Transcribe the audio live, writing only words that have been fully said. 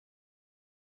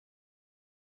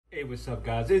Hey, what's up,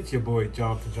 guys? It's your boy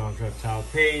John from John's Reptile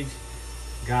Page.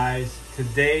 Guys,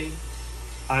 today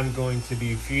I'm going to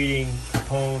be feeding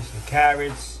Capone some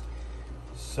carrots,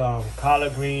 some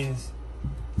collard greens,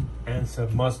 and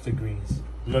some mustard greens.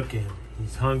 Look at him.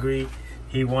 He's hungry.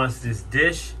 He wants this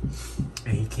dish,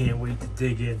 and he can't wait to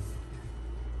dig in.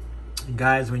 And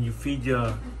guys, when you feed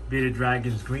your bearded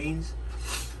dragons greens,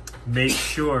 make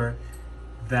sure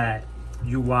that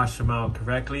you wash them out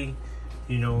correctly,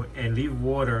 and leave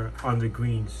water on the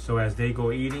greens, so as they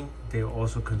go eating, they'll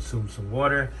also consume some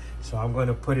water. So I'm going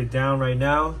to put it down right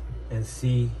now and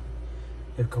see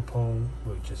if Capone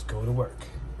will just go to work.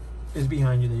 It's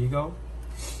behind you. There you go.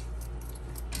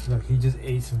 Look, he just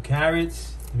ate some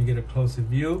carrots. Let me get a closer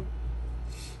view.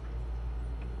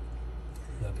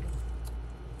 Look at him.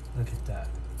 Look at that.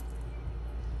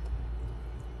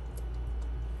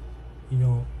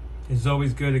 It's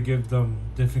always good to give them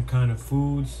different kind of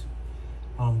foods,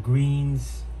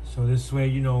 greens, so this way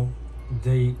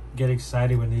they get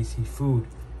excited when they see food.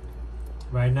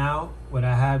 Right now what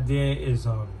I have there is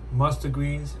mustard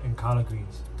greens and collard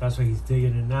greens. That's what he's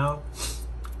digging in now,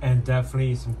 and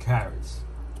definitely some carrots.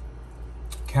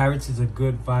 Carrots is a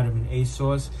good vitamin A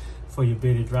source for your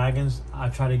bearded dragons. I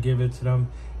try to give it to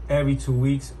them every 2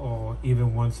 weeks or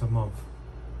even once a month.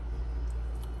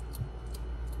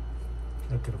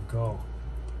 Look at him go.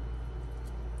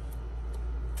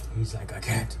 He's like, I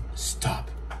can't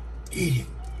stop eating.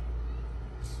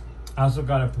 I also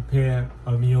gotta prepare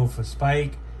a meal for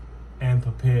Spike and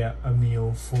prepare a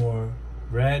meal for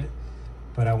Red.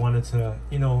 But I wanted to,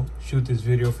 shoot this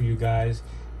video for you guys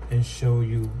and show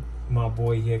you my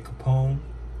boy here, Capone,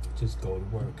 just go to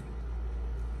work.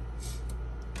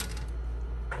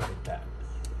 Look at that.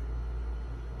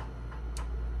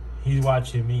 He's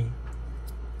watching me.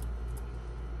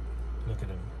 Look at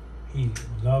him. He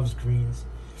loves greens.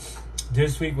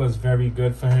 This week was very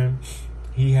good for him.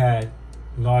 He had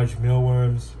large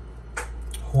mealworms,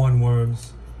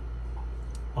 hornworms,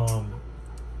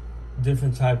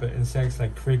 different type of insects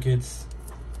like crickets.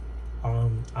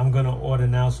 I'm gonna order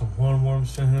now some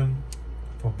hornworms for him,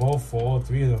 for all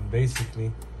three of them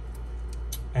basically,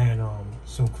 and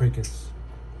some crickets.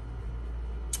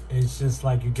 It's just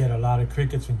like you get a lot of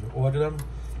crickets when you order them.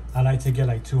 I like to get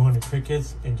like 200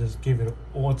 crickets and just give it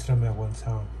all to them at one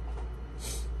time.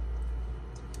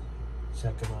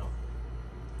 Check them out.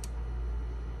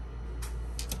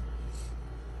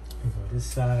 We go this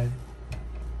side.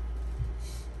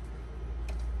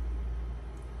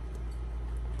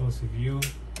 Closer view.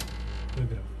 Look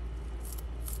at him.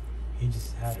 He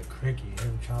just had a cricket. You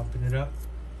hear him chopping it up?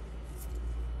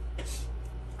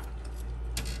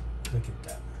 Look at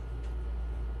that.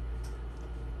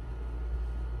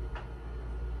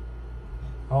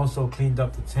 Also cleaned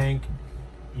up the tank,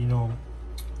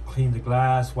 cleaned the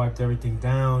glass, wiped everything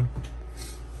down,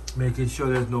 making sure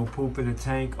there's no poop in the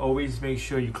tank. Always make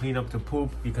sure you clean up the poop,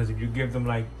 because if you give them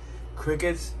like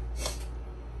crickets,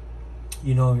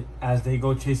 as they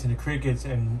go chasing the crickets,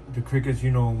 and the crickets,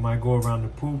 might go around the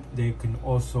poop, they can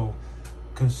also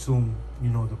consume,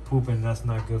 the poop, and that's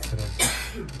not good for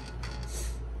them.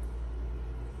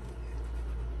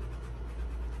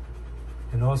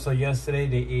 And also yesterday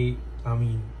they ate,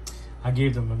 I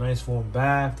gave them a nice warm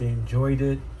bath. They enjoyed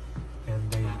it,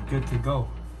 and they're good to go.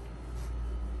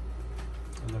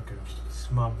 And look at him.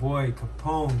 It's my boy,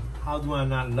 Capone. How do I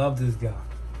not love this guy?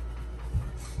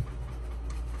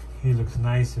 He looks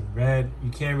nice and red. You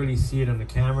can't really see it on the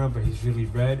camera, but he's really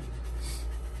red.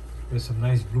 There's some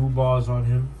nice blue bars on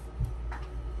him.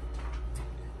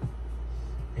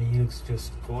 And he looks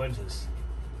just gorgeous.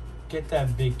 Get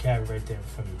that big carrot right there in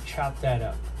front of you. Chop that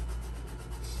up.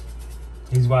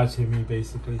 He's watching me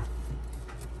basically.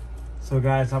 So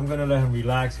guys, I'm gonna let him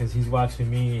relax because he's watching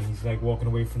me and he's like walking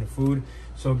away from the food.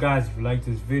 So guys, if you like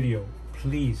this video,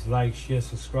 please like, share,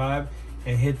 subscribe,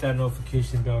 and hit that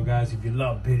notification bell, guys. If you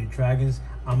love bearded dragons,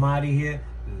 I'm out of here.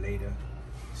 Later.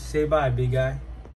 Say bye, big guy.